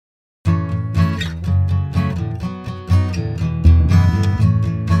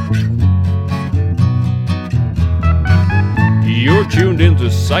tuned in to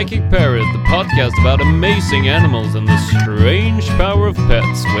Psychic Parrot, the podcast about amazing animals and the strange power of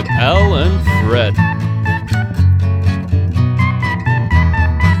pets with Al and Fred.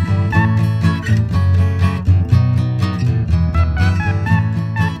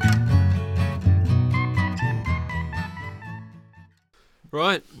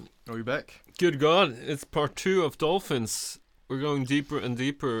 Right. Are we back? Good God, it's part 2 of dolphins. We're going deeper and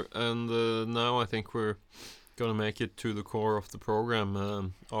deeper, and now I think we're gonna make it to the core of the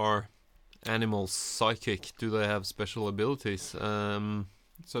program. Are animals psychic? Do they have special abilities?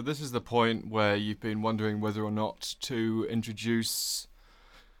 So this is the point where you've been wondering whether or not to introduce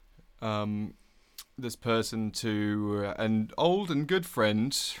this person to an old and good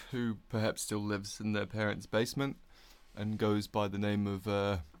friend who perhaps still lives in their parents' basement and goes by the name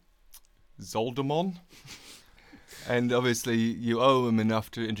of Zoldemon. And obviously you owe him enough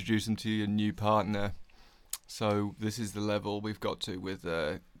to introduce him to your new partner. So this is the level we've got to with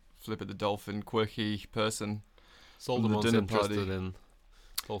Flipper the Dolphin, quirky person. Zoldemon's interested in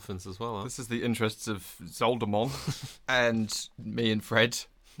dolphins as well, huh? This is the interests of Zoldemon and me and Fred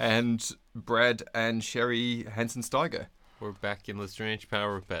and Brad and Sherry Hansen-Steiger. We're back in The Strange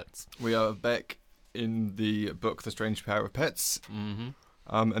Power of Pets. We are back in the book The Strange Power of Pets. Mm-hmm.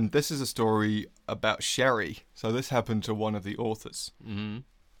 And this is a story about Sherry. So this happened to one of the authors. Mm-hmm.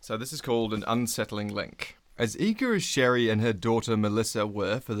 So this is called An Unsettling Link. As eager as Sherry and her daughter Melissa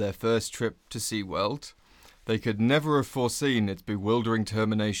were for their first trip to SeaWorld, they could never have foreseen its bewildering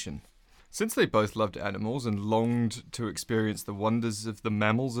termination. Since they both loved animals and longed to experience the wonders of the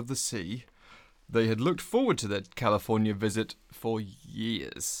mammals of the sea, they had looked forward to their California visit for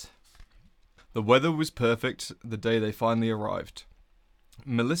years. The weather was perfect the day they finally arrived.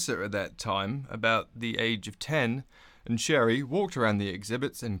 Melissa, at that time, about the age of 10, and Sherry walked around the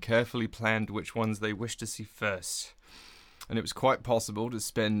exhibits and carefully planned which ones they wished to see first. And it was quite possible to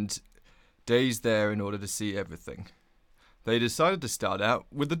spend days there in order to see everything. They decided to start out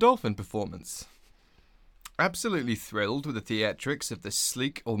with the dolphin performance. Absolutely thrilled with the theatrics of the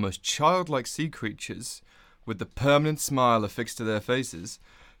sleek, almost childlike sea creatures, with the permanent smile affixed to their faces,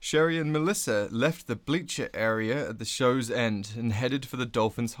 Sherry and Melissa left the bleacher area at the show's end and headed for the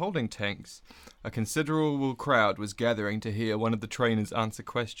dolphins' holding tanks. A considerable crowd was gathering to hear one of the trainers answer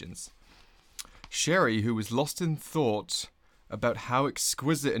questions. Sherry, who was lost in thought about how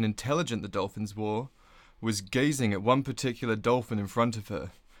exquisite and intelligent the dolphins were, was gazing at one particular dolphin in front of her,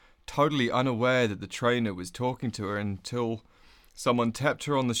 totally unaware that the trainer was talking to her until someone tapped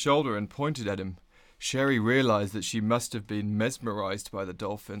her on the shoulder and pointed at him. Sherry realized that she must have been mesmerized by the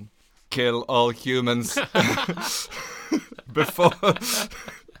dolphin. Kill all humans. Before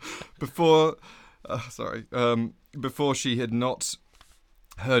she had not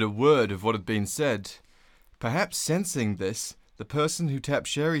heard a word of what had been said. Perhaps sensing this, the person who tapped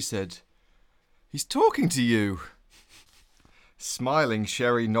Sherry said, "He's talking to you." Smiling,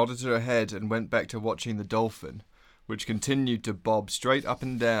 Sherry nodded her head and went back to watching the dolphin, which continued to bob straight up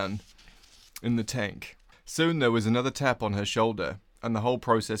and down in the tank. Soon there was another tap on her shoulder, and the whole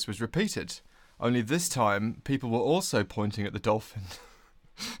process was repeated. Only this time, people were also pointing at the dolphin.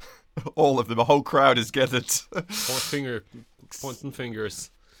 All of them, a whole crowd is gathered. Pointing fingers,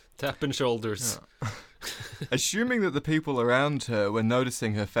 tapping shoulders. Yeah. Assuming that the people around her were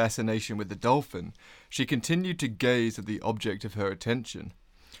noticing her fascination with the dolphin, she continued to gaze at the object of her attention.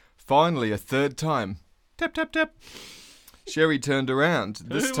 Finally, a third time, tap, tap, tap. Sherry turned around.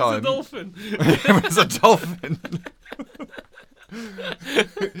 This time, it was a dolphin. It was a dolphin.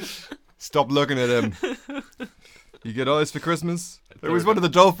 Stop looking at him. You get eyes for Christmas? It was one of the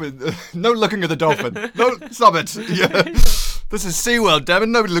dolphins. No looking at the dolphin. No, stop it. Yeah. This is SeaWorld, damn it.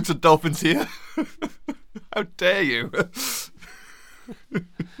 Nobody looks at dolphins here. How dare you?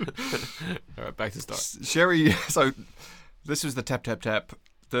 Alright, back to start. Sherry, so this was the tap, tap, tap.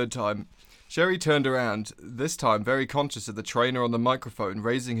 Third time. Sherry turned around, this time very conscious of the trainer on the microphone,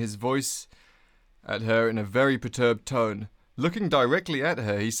 raising his voice at her in a very perturbed tone. Looking directly at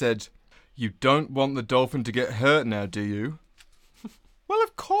her, he said, "You don't want the dolphin to get hurt now, do you?" "Well,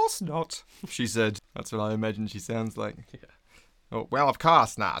 of course not," she said. That's what I imagine she sounds like. Yeah. Oh, well, of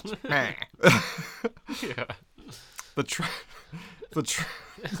course not. Yeah.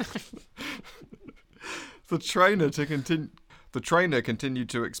 The trainer continued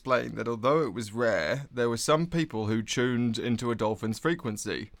to explain that although it was rare, there were some people who tuned into a dolphin's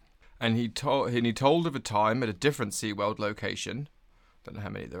frequency. And he told of a time at a different SeaWorld location, don't know how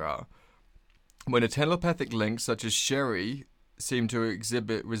many there are, when a telepathic link such as Sherry seemed to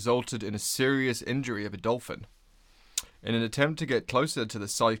exhibit resulted in a serious injury of a dolphin. In an attempt to get closer to the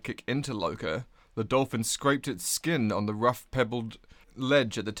psychic interlocutor, The dolphin scraped its skin on the rough pebbled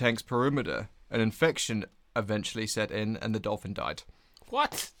ledge at the tank's perimeter. An infection eventually set in and the dolphin died.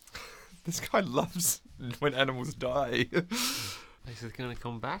 What? This guy loves when animals die. Is it gonna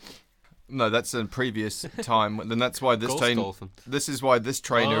come back? No, that's a previous time. Then that's why this Dolphin. This is why this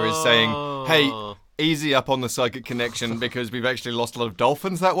trainer is saying, "Hey, easy up on the psychic connection because we've actually lost a lot of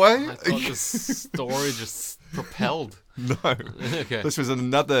dolphins that way." I thought the story just propelled. No, Okay. this was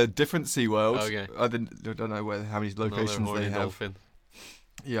another different SeaWorld. Okay. I don't know how many locations Another horny they have. dolphin.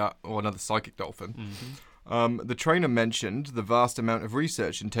 Yeah, or another psychic dolphin. Mm-hmm. The trainer mentioned the vast amount of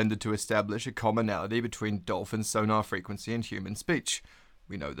research intended to establish a commonality between dolphin sonar frequency and human speech.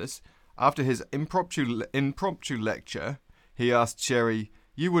 We know this. After his impromptu lecture, he asked Sherry,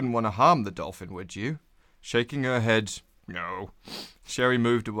 "You wouldn't want to harm the dolphin, would you?" Shaking her head, "No." Sherry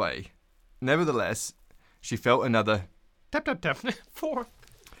moved away. Nevertheless, she felt another tap, tap, tap. Four.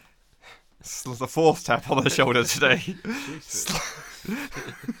 It's the fourth tap on the shoulder today.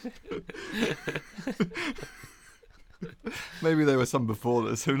 Maybe there were some before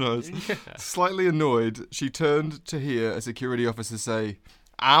this, who knows? Yeah. Slightly annoyed, she turned to hear a security officer say,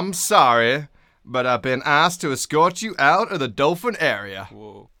 "I'm sorry, but I've been asked to escort you out of the dolphin area."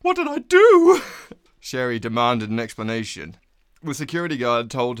 Whoa. "What did I do?" Sherry demanded an explanation. The security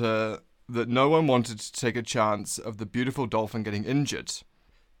guard told her that no one wanted to take a chance of the beautiful dolphin getting injured.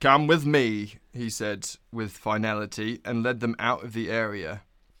 "Come with me," he said with finality, and led them out of the area.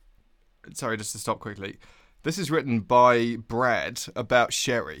 Sorry, just to stop quickly. This is written by Brad about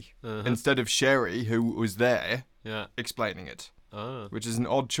Sherry, instead of Sherry, who was there, Yeah. explaining it, Ah. which is an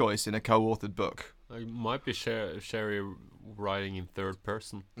odd choice in a co-authored book. It might be Sherry writing in third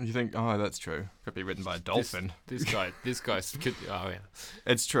person. You think, oh, that's true. Could be written by a dolphin. This guy's could. Oh yeah.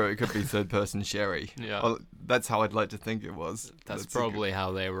 It's true, it could be third-person Sherry. Yeah. Well, that's how I'd like to think it was. That's a probably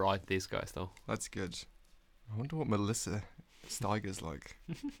how they write these guys, though. That's good. I wonder what Melissa Steiger's like.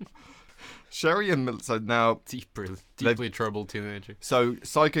 Sherry and Melissa now. Deeply troubled teenager. So,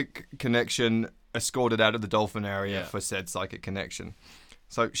 psychic connection escorted out of the dolphin area Yeah. for said psychic connection.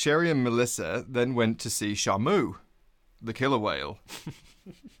 So, Sherry and Melissa then went to see Shamu, the killer whale.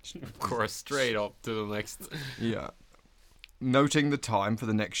 Of course, straight up to the next. Yeah. Noting the time for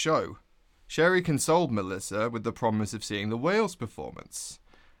the next show. Sherry consoled Melissa with the promise of seeing the whales' performance.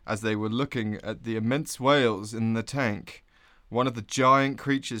 As they were looking at the immense whales in the tank, one of the giant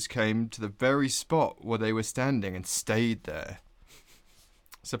creatures came to the very spot where they were standing and stayed there.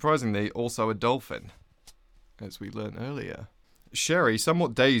 Surprisingly, also a dolphin, as we learned earlier. Sherry,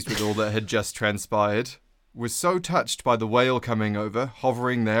 somewhat dazed with all that had just transpired, was so touched by the whale coming over,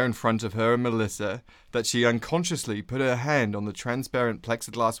 hovering there in front of her and Melissa, that she unconsciously put her hand on the transparent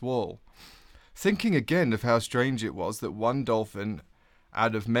plexiglass wall. Thinking again of how strange it was that one dolphin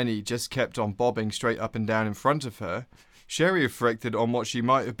out of many just kept on bobbing straight up and down in front of her, Sherry reflected on what she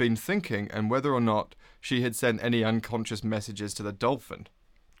might have been thinking and whether or not she had sent any unconscious messages to the dolphin.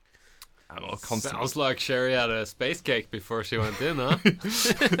 Sounds like Sherry had a space cake before she went in, huh?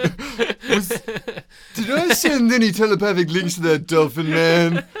 Did I send any telepathic links to that dolphin,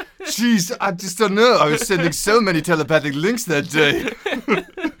 man? Jeez, I just don't know. I was sending so many telepathic links that day.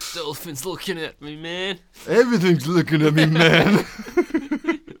 Dolphin's looking at me, man. Everything's looking at me, man.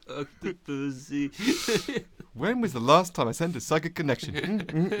 Octopussy. When was the last time I sent a psychic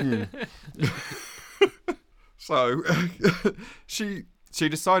connection? So, she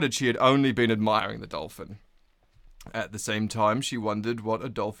decided she had only been admiring the dolphin. At the same time, she wondered what a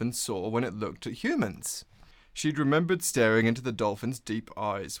dolphin saw when it looked at humans. She'd remembered staring into the dolphin's deep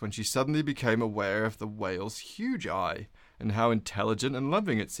eyes when she suddenly became aware of the whale's huge eye and how intelligent and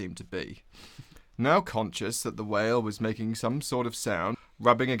loving it seemed to be. Now conscious that the whale was making some sort of sound,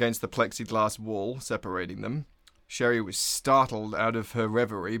 rubbing against the plexiglass wall separating them, Sherry was startled out of her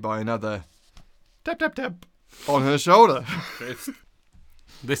reverie by another tap, tap, tap on her shoulder.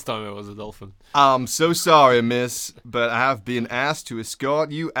 This time it was a dolphin. "I'm so sorry, miss, but I have been asked to escort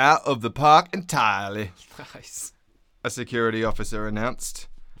you out of the park entirely," Nice. a security officer announced.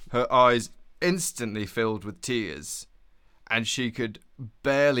 Her eyes instantly filled with tears, and she could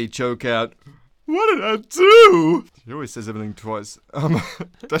barely choke out, "What did I do?" She always says everything twice.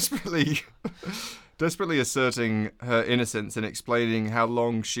 Desperately asserting her innocence and explaining how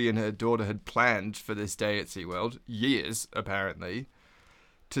long she and her daughter had planned for this day at SeaWorld, years, apparently,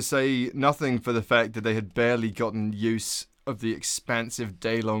 to say nothing for the fact that they had barely gotten use of the expansive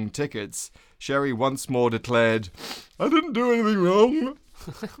day-long tickets. Sherry once more declared, "I didn't do anything wrong."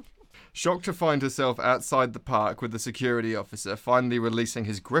 Shocked to find herself outside the park with the security officer finally releasing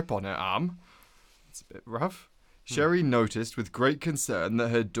his grip on her arm. It's a bit rough. Sherry noticed with great concern that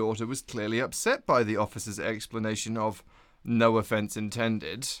her daughter was clearly upset by the officer's explanation of "no offence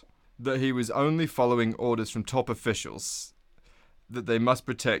intended," that he was only following orders from top officials, that they must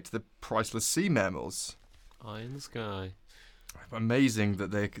protect the priceless sea mammals. Eye in the sky. Amazing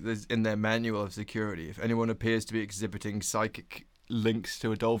that there's in their manual of security, if anyone appears to be exhibiting psychic links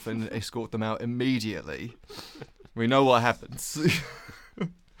to a dolphin, escort them out immediately. We know what happens.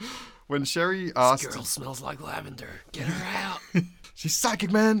 When Sherry asked... This girl smells like lavender. Get her out. She's psychic,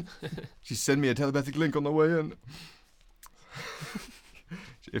 man. She sent me a telepathic link on the way in.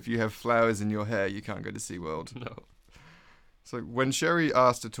 If you have flowers in your hair, you can't go to SeaWorld. No. So when Sherry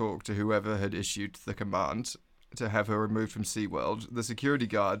asked to talk to whoever had issued the command to have her removed from SeaWorld, the security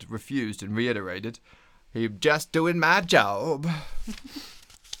guard refused and reiterated, "I'm just doing my job."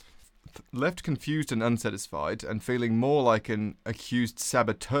 Left confused and unsatisfied, and feeling more like an accused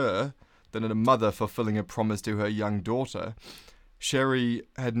saboteur than a mother fulfilling a promise to her young daughter, Sherry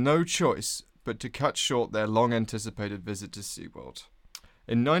had no choice but to cut short their long-anticipated visit to SeaWorld.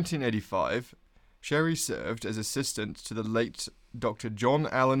 In 1985, Sherry served as assistant to the late Dr. John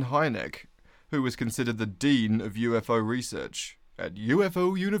Allen Hynek, who was considered the dean of UFO research at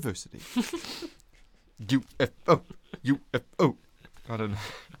UFO University. UFO. I don't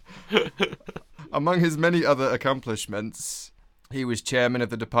know. Among his many other accomplishments, he was chairman of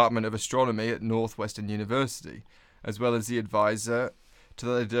the Department of Astronomy at Northwestern University, as well as the advisor to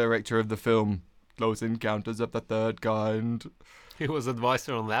the director of the film Close Encounters of the Third Kind. He was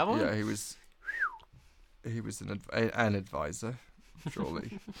advisor on that one? Yeah, he was an advisor,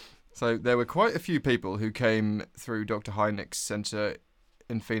 surely. So there were quite a few people who came through Dr. Hynek's center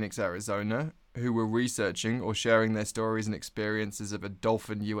in Phoenix, Arizona, who were researching or sharing their stories and experiences of a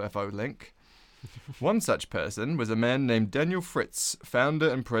dolphin UFO link. One such person was a man named Daniel Fritz, founder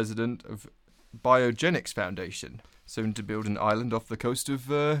and president of Biogenics Foundation, soon to build an island off the coast of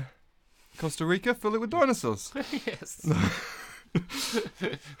Costa Rica, fill it with dinosaurs. Yes.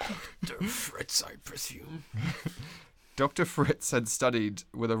 Dr. Fritz, I presume. Dr. Fritz had studied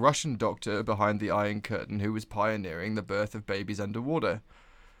with a Russian doctor behind the Iron Curtain who was pioneering the birth of babies underwater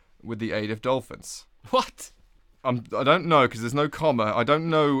with the aid of dolphins. What? I don't know, because there's no comma. I don't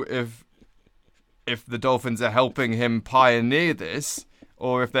know if the dolphins are helping him pioneer this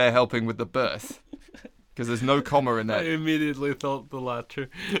or if they're helping with the birth. Because there's no comma in I that. immediately thought the latter.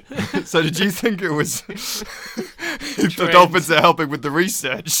 So did you think it was if the dolphins are helping with the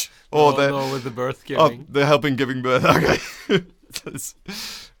research? Or no, with the birth giving. Oh, they're helping giving birth. Okay.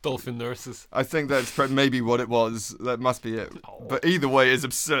 Dolphin nurses. I think that's maybe what it was. That must be it. Oh. But either way is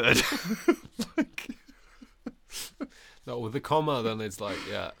absurd. No, with the comma, then it's like,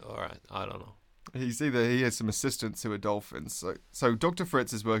 yeah, all right, I don't know. He has some assistants who are dolphins. So Dr.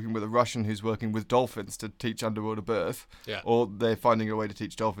 Fritz is working with a Russian who's working with dolphins to teach underwater birth. Yeah. Or they're finding a way to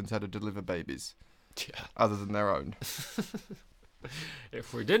teach dolphins how to deliver babies. Yeah. Other than their own.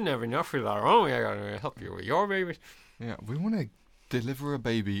 If we didn't have enough with our own, we're going to help you with your babies. Yeah, we want to deliver a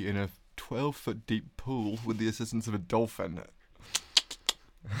baby in a 12-foot deep pool with the assistance of a dolphin.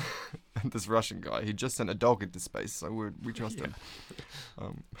 And this Russian guy, he just sent a dog into space, so we trust him.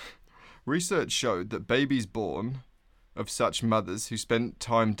 Research showed that babies born of such mothers who spent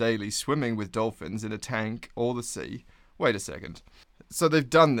time daily swimming with dolphins in a tank or the sea... Wait a second. So they've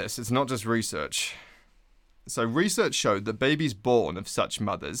done this, it's not just research. So research showed that babies born of such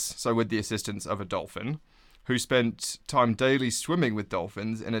mothers, so with the assistance of a dolphin, who spent time daily swimming with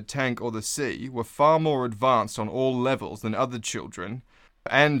dolphins in a tank or the sea, were far more advanced on all levels than other children,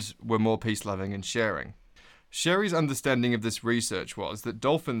 and were more peace-loving and sharing. Sherry's understanding of this research was that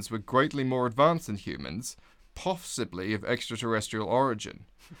dolphins were greatly more advanced than humans, possibly of extraterrestrial origin.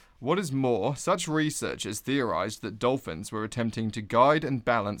 What is more, such researchers theorized that dolphins were attempting to guide and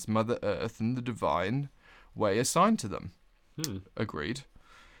balance Mother Earth in the divine way assigned to them. Agreed.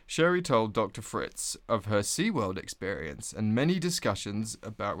 Sherry told Dr. Fritz of her SeaWorld experience, and many discussions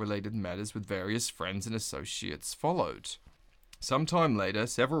about related matters with various friends and associates followed. Sometime later,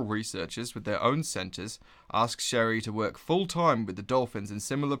 several researchers with their own centers asked Sherry to work full-time with the dolphins in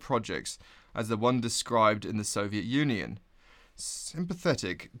similar projects as the one described in the Soviet Union.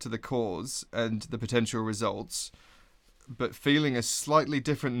 Sympathetic to the cause and the potential results, but feeling a slightly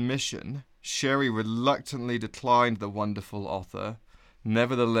different mission, Sherry reluctantly declined the wonderful offer.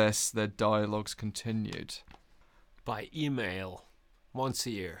 Nevertheless, their dialogues continued. By email. Once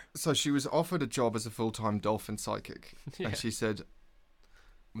a year. So she was offered a job as a full-time dolphin psychic. Yeah. And she said,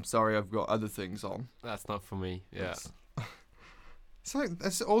 "I'm sorry, I've got other things on." That's not for me. Yeah. So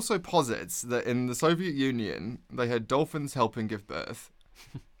this also posits that in the Soviet Union, they had dolphins helping give birth.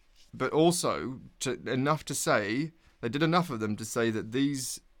 but also enough to say, they did enough of them to say that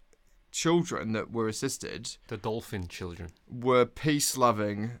these children that were assisted The dolphin children. were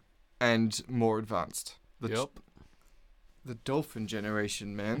peace-loving and more advanced. The dolphin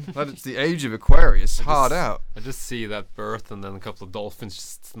generation, man. That's the age of Aquarius. Hard out. I just see that birth and then a couple of dolphins,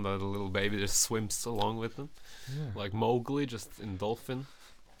 just and the little baby just swims along with them. Yeah. Like Mowgli, just in dolphin.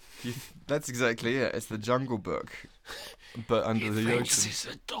 That's exactly it. It's the Jungle Book, but under the ocean. He's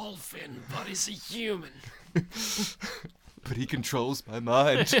a dolphin, but he's a human. But he controls my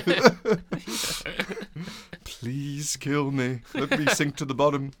mind. Please kill me. Let me sink to the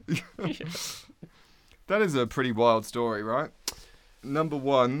bottom. That is a pretty wild story, right? Number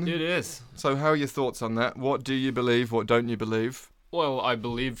one. It is. So how are your thoughts on that? What do you believe? What don't you believe? Well, I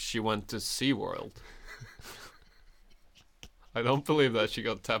believe she went to SeaWorld. I don't believe that she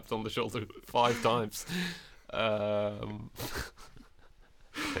got tapped on the shoulder 5 times.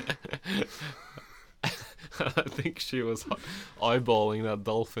 I think she was eyeballing that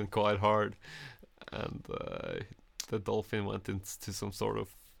dolphin quite hard, and the dolphin went into some sort of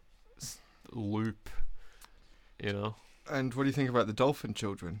loop, you know. And what do you think about the dolphin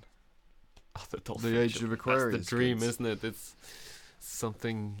children? Oh, the dolphin The age children. of Aquarius. That's the dream, kids. isn't it? It's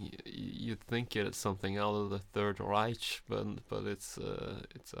something you'd think it's something out of the Third Reich, but it's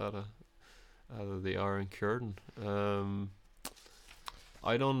out of the Iron Curtain.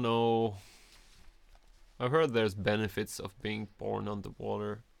 I don't know. I've heard there's benefits of being born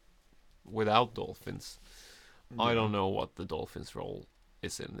underwater without dolphins. I don't know what the dolphin's role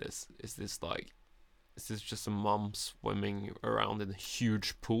is in this. Is this just a mom swimming around in a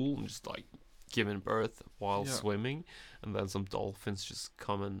huge pool and just like giving birth while swimming, and then some dolphins just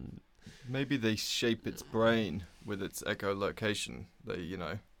come and Maybe they shape its brain with its echolocation. They,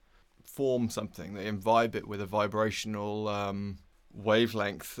 form something. They imbibe it with a vibrational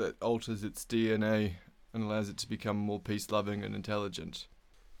wavelength that alters its DNA and allows it to become more peace-loving and intelligent.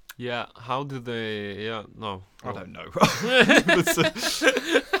 yeah. How do they? Yeah, no, I don't know.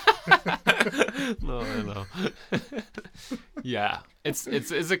 no, I know. Yeah, it's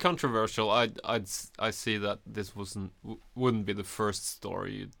a controversial. I see that this wouldn't be the first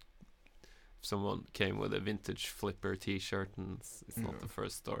story. If someone came with a vintage Flipper T-shirt, and it's not the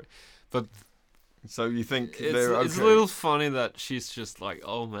first story, but So you think they're okay? it's a little funny that she's just like,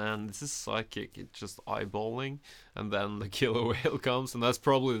 oh man, this is psychic. It's just eyeballing, and then the killer whale comes, and that's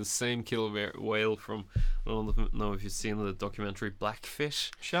probably the same killer whale from. I don't know if you've seen the documentary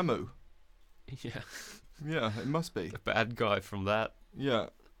Blackfish. Shamu. Yeah, Yeah, it must be. the bad guy from that. Yeah.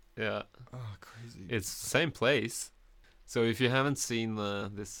 Yeah, Oh, crazy. it's the same place. So if you haven't seen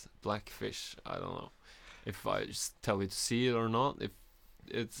this Blackfish, I don't know if I just tell you to see it or not. If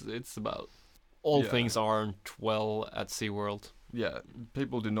it's about all things aren't well at SeaWorld. Yeah,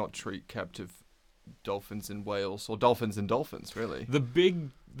 people do not treat captive dolphins in Wales, or dolphins in dolphins, really. The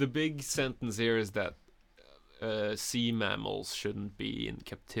big sentence here is that sea mammals shouldn't be in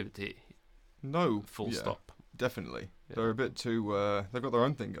captivity. No. Full stop. Definitely. Yeah. They're a bit too, they've got their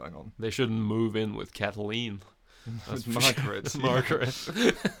own thing going on. They shouldn't move in with Kathleen. With for sure. Margaret. Margaret.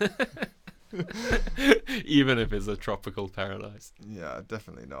 Even if it's a tropical paradise. Yeah,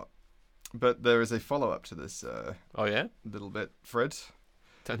 definitely not. But there is a follow-up to this Oh yeah? little bit, Fred.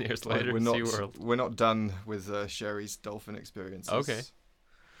 10 years Like, later, SeaWorld. we're not done with Sherry's dolphin experiences. Okay.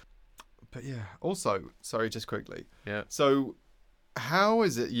 But yeah, also, sorry, just quickly. Yeah. So, how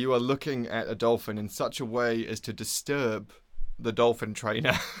is it you are looking at a dolphin in such a way as to disturb the dolphin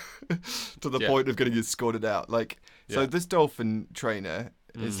trainer to the point of getting escorted out? So this dolphin trainer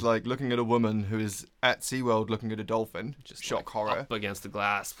is like looking at a woman who is at SeaWorld looking at a dolphin. Just shock horror. up against the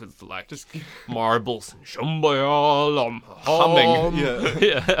glass with like Just marbles and humming.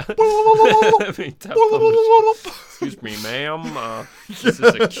 Yeah. Being tapped on the excuse me, ma'am. This is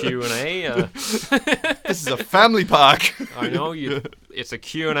a Q&A. This is a family park. I know it's a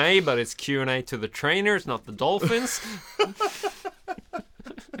Q&A, but it's Q&A to the trainers, not the dolphins.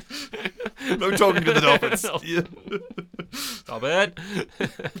 No talking to the dolphins. No. Yeah. Stop it.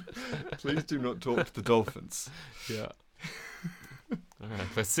 Please do not talk to the dolphins. Yeah. All right,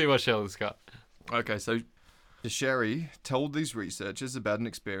 let's see what Sheldon's got. Okay, so Sherry told these researchers about an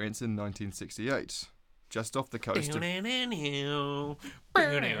experience in 1968, just off the coast of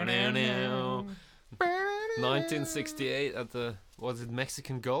 1968 at the, was it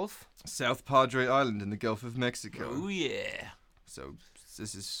Mexican Gulf? South Padre Island in the Gulf of Mexico. Oh yeah. So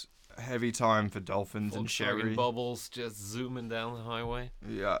this is a heavy time for dolphins and Sherry. Bubbles just zooming down the highway.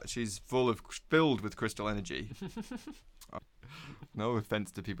 Yeah, she's filled with crystal energy. No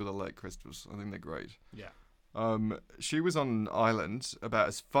offense to people that like crystals. I think they're great. Yeah. She was on an island about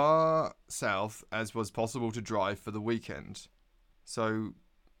as far south as was possible to drive for the weekend. So,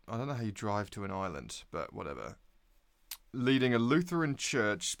 I don't know how you drive to an island, but whatever. Leading a Lutheran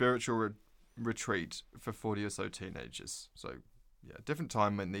church spiritual retreat for 40 or so teenagers. So, yeah, different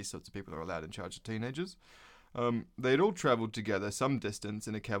time when these sorts of people are allowed in charge of teenagers. They had all travelled together some distance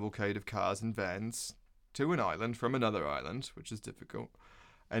in a cavalcade of cars and vans to an island from another island, which is difficult.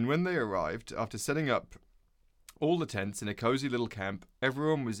 And when they arrived, after setting up all the tents in a cosy little camp,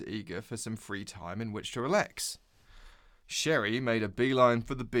 everyone was eager for some free time in which to relax. Sherry made a beeline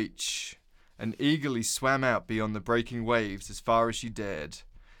for the beach and eagerly swam out beyond the breaking waves as far as she dared,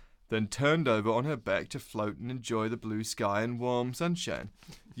 then turned over on her back to float and enjoy the blue sky and warm sunshine.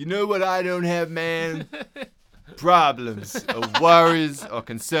 You know what I don't have, man? Problems or worries or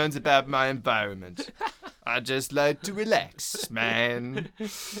concerns about my environment. I just like to relax, man.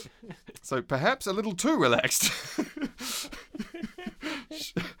 So perhaps a little too relaxed.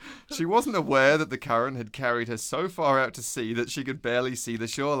 She wasn't aware that the current had carried her so far out to sea that she could barely see the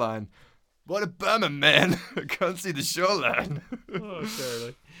shoreline. What a bummer, man. I can't see the shoreline. Oh,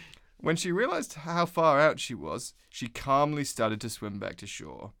 Charlie. When she realised how far out she was, she calmly started to swim back to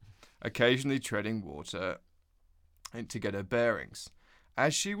shore, occasionally treading water to get her bearings.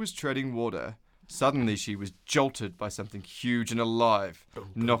 As she was treading water, suddenly she was jolted by something huge and alive,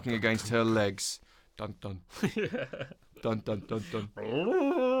 knocking against her legs. Dun dun. Dun dun dun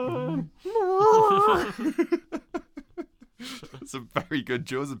dun. That's a very good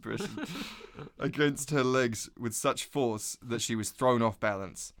Jaws impression. Against her legs with such force that she was thrown off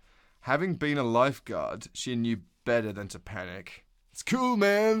balance. Having been a lifeguard, she knew better than to panic. It's cool,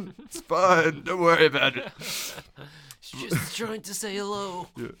 man. It's fine. Don't worry about it. She's just trying to say hello.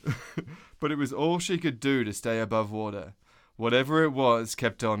 Yeah. But it was all she could do to stay above water. Whatever it was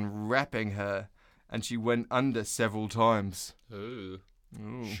kept on wrapping her, and she went under several times. Ooh.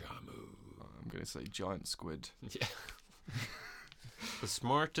 Shamu. I'm going to say giant squid. Yeah. The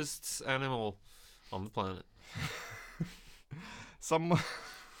smartest animal on the planet. Someone...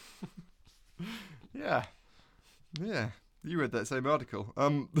 Yeah. You read that same article.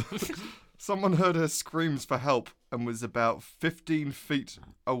 Someone heard her screams for help and was about 15 feet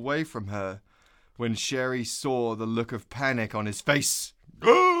away from her when Sherry saw the look of panic on his face.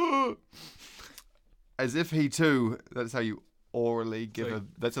 As if he too, that's how you orally give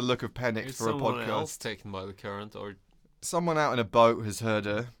that's a look of panic for a podcast. Someone else taken by the current, or someone out in a boat has heard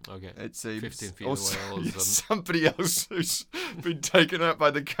her. okay, It seems 15 feet or away all of a sudden. somebody else who's been taken out by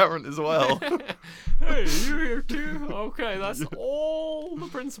the current as well. Hey, you here too? Okay, that's all the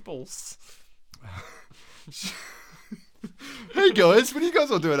principles. Hey guys, what are you guys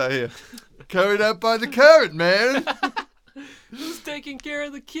all doing out here? Carried out by the current, man. Who's taking care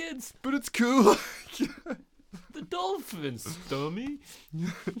of the kids? But it's cool. The dolphins, dummy.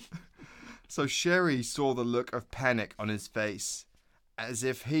 So Sherry saw the look of panic on his face, as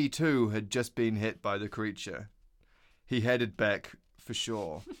if he too had just been hit by the creature. He headed back for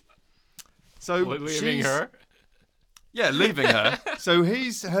shore. So Leaving her? Yeah, leaving her. So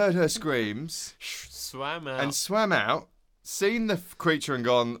he's heard her screams, Swam out. and swam out, seen the creature and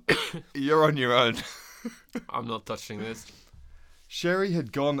gone, you're on your own. I'm not touching this. Sherry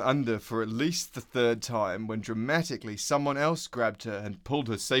had gone under for at least the third time when dramatically someone else grabbed her and pulled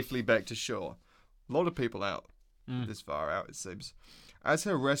her safely back to shore. A lot of people out, this far out it seems. As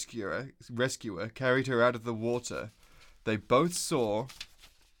her rescuer carried her out of the water, they both saw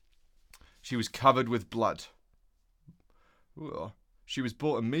she was covered with blood. Ooh. She was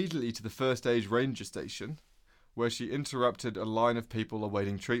brought immediately to the first aid ranger station, where she interrupted a line of people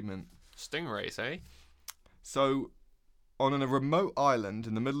awaiting treatment. Stingrays, eh? So, on a remote island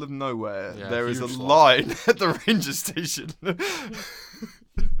in the middle of nowhere, Yeah, there is a huge line at the ranger station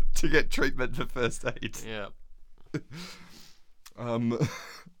to get treatment for first aid. Yeah.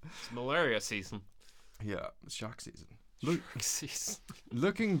 It's malaria season. Yeah, shark season. Shark season.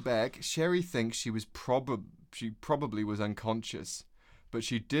 Looking back, Sherry thinks she probably was unconscious, but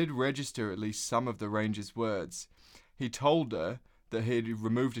she did register at least some of the ranger's words. He told her that he had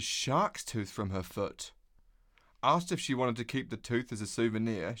removed a shark's tooth from her foot. Asked if she wanted to keep the tooth as a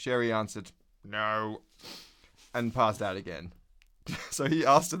souvenir, Sherry answered, no, and passed out again. So he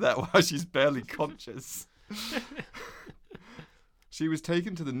asked her that while she's barely conscious. She was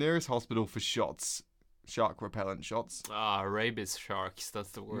taken to the nearest hospital for shots, shark repellent shots. Ah, rabies sharks,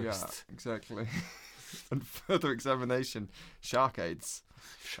 that's the worst. Yeah, exactly. And further examination, shark aids.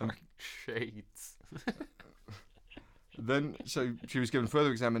 Shark shades. Then, so she was given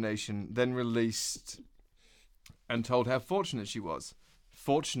further examination, then released and told how fortunate she was.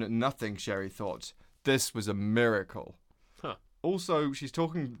 Fortunate nothing, Sherry thought. This was a miracle. Huh. Also, she's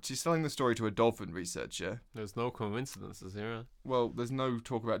telling the story to a dolphin researcher. There's no coincidences here. Well, there's no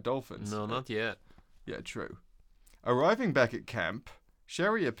talk about dolphins. No, not yet. Yeah, true. Arriving back at camp,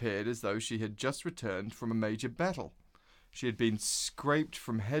 Sherry appeared as though she had just returned from a major battle. She had been scraped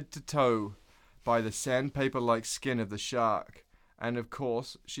from head to toe by the sandpaper-like skin of the shark, and of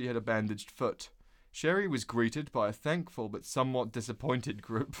course, she had a bandaged foot. Sherry was greeted by a thankful but somewhat disappointed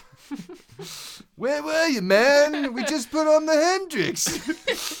group. Where were you, man? We just put on the Hendrix.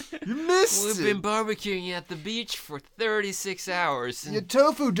 You missed We've it. been barbecuing at the beach for 36 hours. Your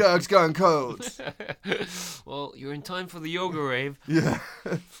tofu dog's gone cold. Well, you're in time for the yoga rave. Yeah.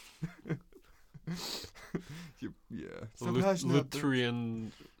 Yeah. Stop hashing out the-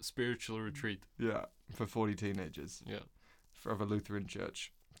 Lutheran spiritual retreat. Yeah, for 40 teenagers. Yeah. Of a Lutheran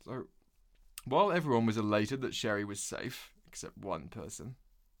church. So, while everyone was elated that Sherry was safe, except one person,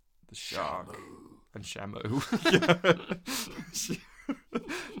 the shark and Shamu.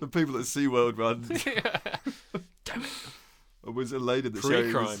 The people at SeaWorld run Damn it. was elated that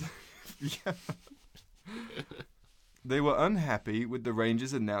Sherry was... Pre-crime. Yeah. They were unhappy with the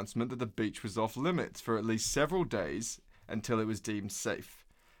ranger's announcement that the beach was off limits for at least several days until it was deemed safe.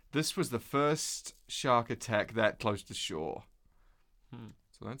 This was the first shark attack that close to shore.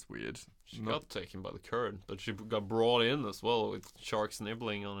 So that's weird. She got taken by the current, but she got brought in as well with sharks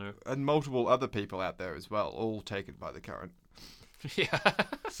nibbling on her. And multiple other people out there as well, all taken by the current. Yeah.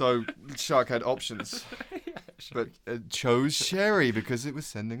 So the shark had options, but it chose Sherry because it was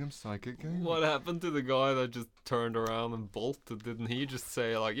sending him psychic games. What happened to the guy that just turned around and bolted? Didn't he just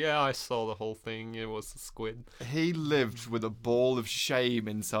say like, "Yeah, I saw the whole thing. It was a squid." He lived with a ball of shame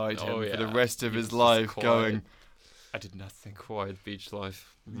inside him Oh, for the yeah. rest of He his was just life, quiet. going, I did nothing. Quiet beach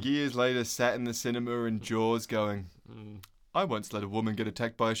life. Years later, sat in the cinema in Jaws going, Mm. I once let a woman get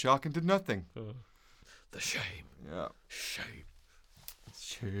attacked by a shark and did nothing. The shame. Yeah. Shame.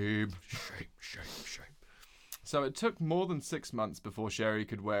 Shame. Shame. So it took more than 6 months before Sherry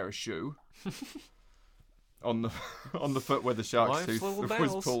could wear a shoe on the foot where the shark's Life's tooth little was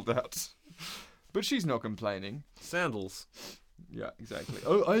battles. pulled out. But she's not complaining. Sandals. Yeah, exactly.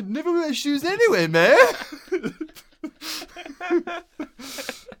 Oh, I never wear shoes anyway, man.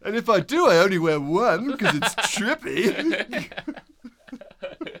 And if I do, I only wear one because it's trippy.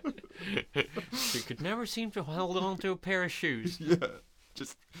 She could never seem to hold on to a pair of shoes. Yeah,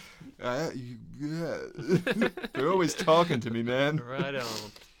 just yeah. They're always talking to me, man. Right on.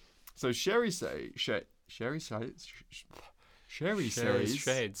 So Sherry says, Shades. Sherry says,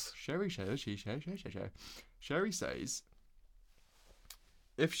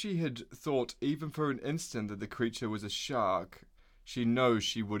 if she had thought even for an instant that the creature was a shark, she knows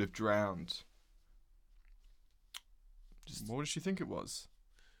she would have drowned. What does she think it was?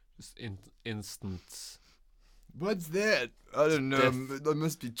 Just instant. What's that? I don't know. Death. That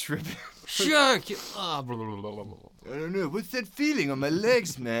must be trippy. Shark! Ah, blah, blah, blah, blah, blah. I don't know. What's that feeling on my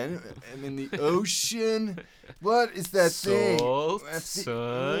legs, man? I'm in the ocean. What is that thing? Salt, What's the-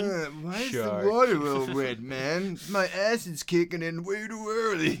 sun, why is shark. the water all wet, man? My acid's kicking in way too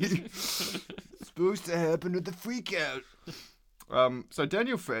early. It's supposed to happen with the freak out. So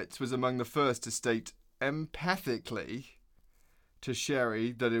Daniel Fritz was among the first to state empathically to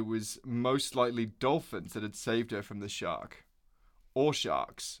Sherry that it was most likely dolphins that had saved her from the shark. Or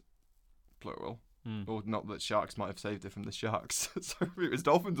sharks, plural. Or not that sharks might have saved her from the sharks. So it was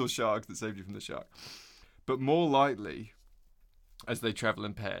dolphins or sharks that saved you from the shark. But more likely, as they travel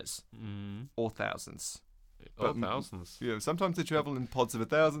in pairs. Or thousands. Oh, But- thousands. Yeah, sometimes they travel in pods of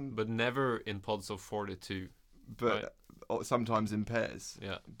 1,000, But never in pods of 42. but sometimes in pairs.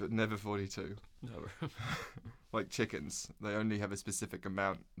 Yeah, But never 42. never. Like chickens, they only have a specific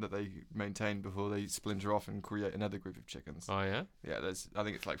amount that they maintain before they splinter off and create another group of chickens. Oh, yeah? Yeah, I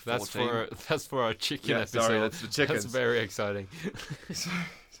think it's like 14. That's for our chicken Yeah, episode. sorry, that's the chickens. That's very exciting.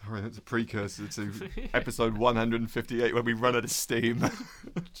 Sorry, that's a precursor to episode 158 when we run out of steam.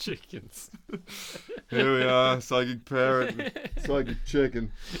 Chickens. Here we are, psychic parrot, psychic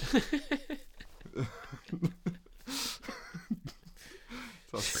chicken.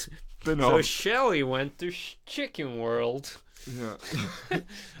 So So spin-off. Shelly went to Chicken World. Yeah.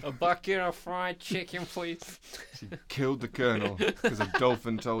 A bucket of fried chicken, please. She killed the colonel because a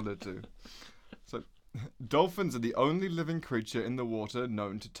dolphin told her to. So, dolphins are the only living creature in the water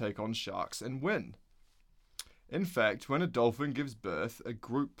known to take on sharks and win. In fact, when a dolphin gives birth, a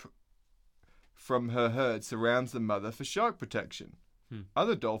group from her herd surrounds the mother for shark protection.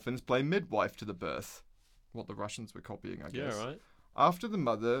 Other dolphins play midwife to the birth. What the Russians were copying, I guess. Yeah, right. After the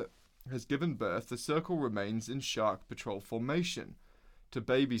mother has given birth, the circle remains in shark patrol formation. to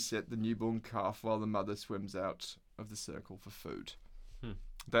babysit the newborn calf while the mother swims out of the circle for food.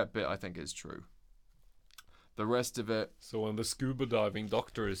 That bit I think is true. The rest of it... So when the scuba diving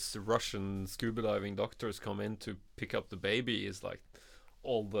doctors, Russian scuba diving doctors come in to pick up the baby, is like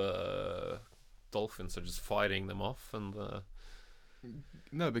all the dolphins are just fighting them off and...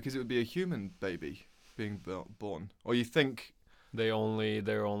 No, because it would be a human baby being born. Or you think... They're only...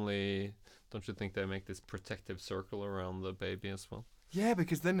 Don't you think they make this protective circle around the baby as well? Yeah,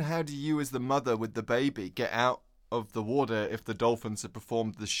 because then how do you as the mother with the baby get out of the water if the dolphins have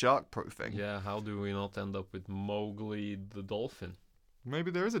performed the shark proofing? Yeah, how do we not end up with Mowgli the dolphin?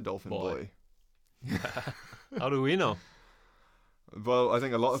 Maybe there is a dolphin boy. How do we know? Well, I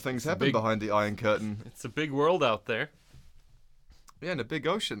think a lot of things happen behind the Iron Curtain. It's a big world out there. Yeah, in a big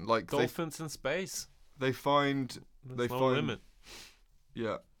ocean. Like dolphins in space. They find... There's no limit.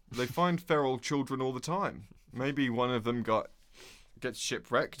 Yeah. They find feral children all the time. Maybe one of them gets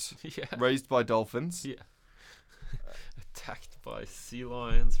shipwrecked, raised by dolphins. Yeah. Attacked by sea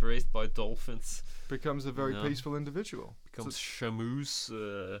lions, raised by dolphins. Becomes a very peaceful individual. Becomes Shamu's.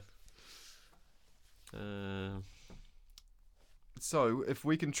 So, if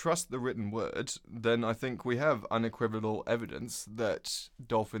we can trust the written word, then I think we have unequivocal evidence that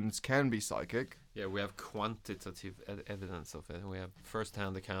dolphins can be psychic. Yeah, we have quantitative evidence of it. We have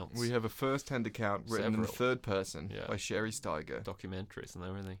first-hand accounts. We have a first-hand account written in third person by Sherry Steiger. Documentaries and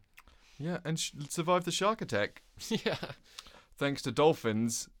everything. Yeah, and survived the shark attack. Yeah. Thanks to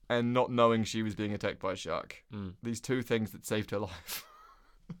dolphins and not knowing she was being attacked by a shark. These two things that saved her life.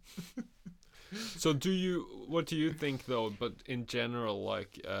 So what do you think though, but in general,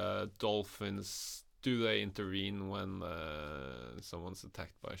 like dolphins, do they intervene when someone's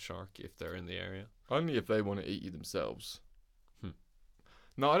attacked by a shark if they're in the area? Only if they want to eat you themselves.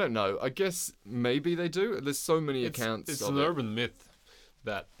 No, I don't know. I guess maybe they do. There's so many accounts. It's an urban myth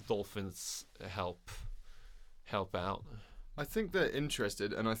that dolphins help out. I think they're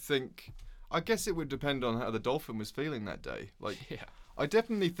interested, and I guess it would depend on how the dolphin was feeling that day. Like, I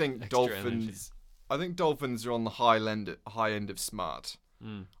definitely think dolphins. Energy. I think dolphins are on the high end of smart.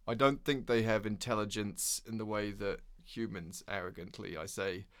 I don't think they have intelligence in the way that humans, arrogantly, I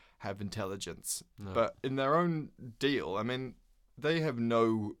say, have intelligence. No. But in their own deal, I mean, they have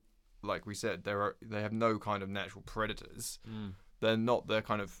no, like we said, they have no kind of natural predators. They're not the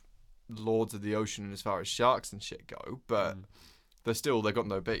kind of lords of the ocean as far as sharks and shit go, but they've got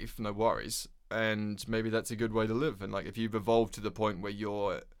no beef, no worries. And maybe that's a good way to live. And like, if you've evolved to the point where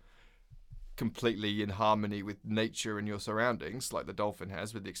you're completely in harmony with nature and your surroundings, like the dolphin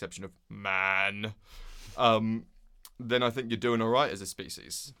has, with the exception of man, then I think you're doing all right as a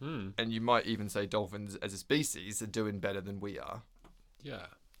species. And you might even say dolphins as a species are doing better than we are. Yeah.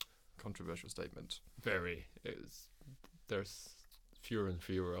 Controversial statement. Very. There's fewer and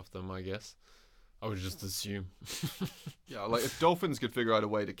fewer of them, I guess. I would just assume. Yeah, like if dolphins could figure out a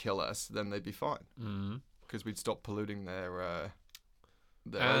way to kill us, then they'd be fine. Because we'd stop polluting their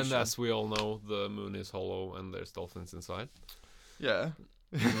and ocean. As we all know, the moon is hollow and there's dolphins inside. Yeah.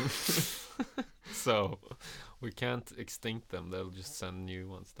 So we can't extinct them. They'll just send new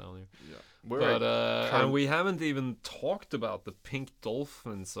ones down here. Yeah. And we haven't even talked about the pink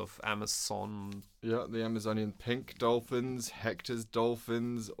dolphins of Amazon. Yeah, the Amazonian pink dolphins, Hector's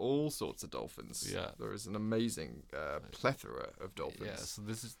dolphins, all sorts of dolphins. Yeah. There is an amazing plethora of dolphins. Yeah, so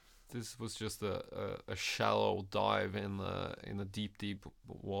this was just a shallow dive in a deep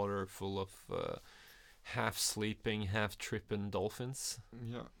water full of half sleeping, half tripping dolphins.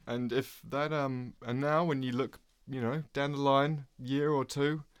 Yeah, and if that and now when you look, down the line, year or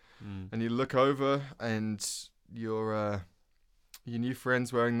two, and you look over and your new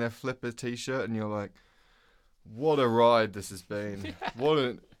friend's wearing their Flipper t-shirt, and you're like, what a ride this has been! What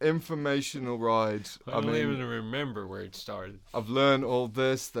an informational ride! I don't even remember where it started. I've learned all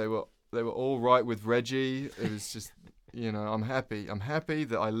this. They were all right with Reggie. It was just. I'm happy. I'm happy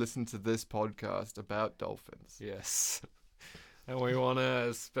that I listened to this podcast about dolphins. Yes. And we want to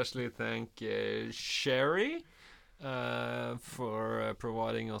especially thank Sherry for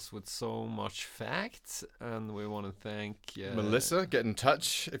providing us with so much facts. And we want to thank... Melissa, get in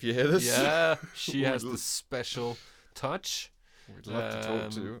touch if you hear this. Yeah, she has the special touch. We'd love to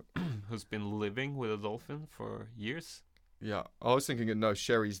talk to you. Who's been living with a dolphin for years. Yeah, I was thinking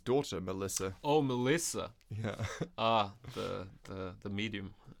Sherry's daughter, Melissa. Oh, Melissa. Yeah. The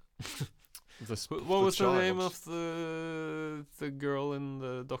medium. What was the name of the girl in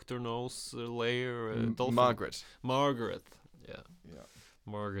the Dr. No's lair? Dolphin? Margaret. Margaret. Yeah. Yeah.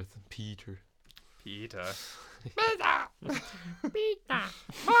 Margaret and Peter. Peter.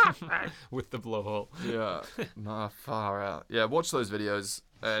 With the blowhole. Yeah, nah, far out. Yeah, watch those videos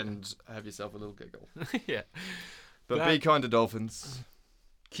and have yourself a little giggle. Yeah. But be kind to dolphins.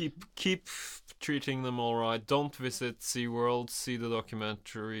 Keep treating them all right. Don't visit SeaWorld. See the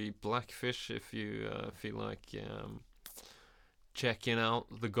documentary Blackfish if you feel like checking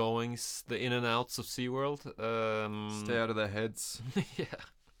out the goings, the in and outs of SeaWorld. Stay out of their heads. Yeah.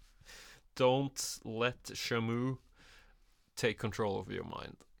 Don't let Shamu take control of your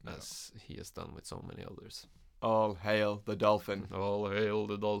mind, as he has done with so many others. All hail the dolphin. All hail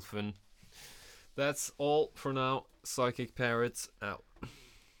the dolphin. That's all for now. Psychic Parrots out.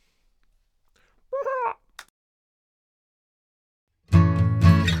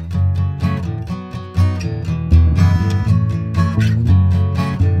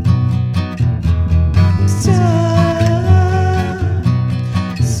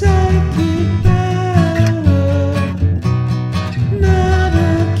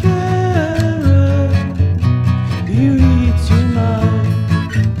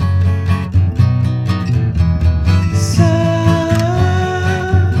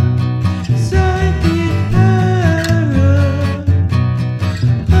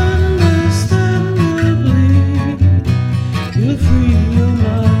 Feel free